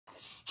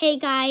Hey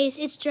guys,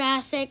 it's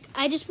Jurassic.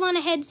 I just want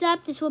a heads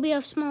up. This will be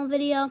a small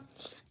video.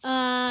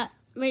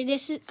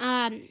 This is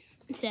the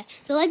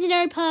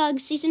Legendary Pug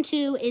Season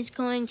 2 is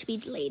going to be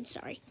delayed.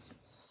 Sorry.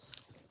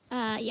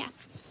 Yeah.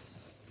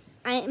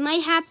 It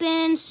might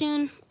happen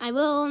soon. I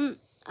will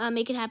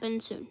make it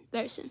happen soon,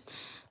 very soon.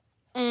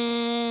 And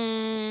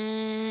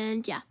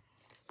yeah,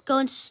 go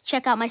and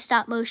check out my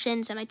stop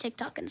motions and my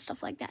TikTok and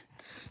stuff like that.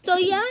 So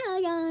yeah,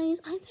 guys,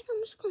 I think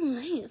I'm just gonna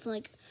leave.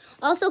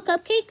 Also,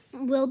 Cupcake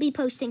will be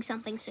posting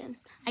something soon.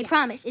 I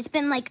promise. It's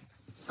been like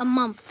a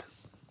month.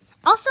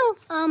 Also,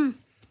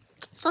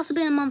 it's also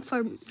been a month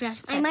for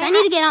Jurassic Pets. I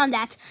need to get on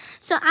that.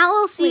 So I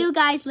will see you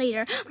guys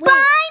later.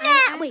 Bye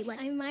now. Wait, what?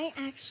 I might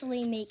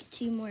actually make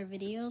 2 more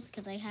videos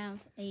because I have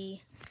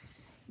a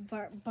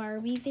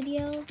Barbie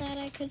video that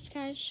I could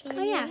guys show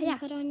you and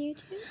put on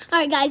YouTube. All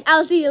right, guys.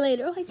 I'll see you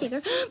later. Okay, take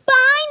care.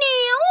 Bye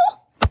now.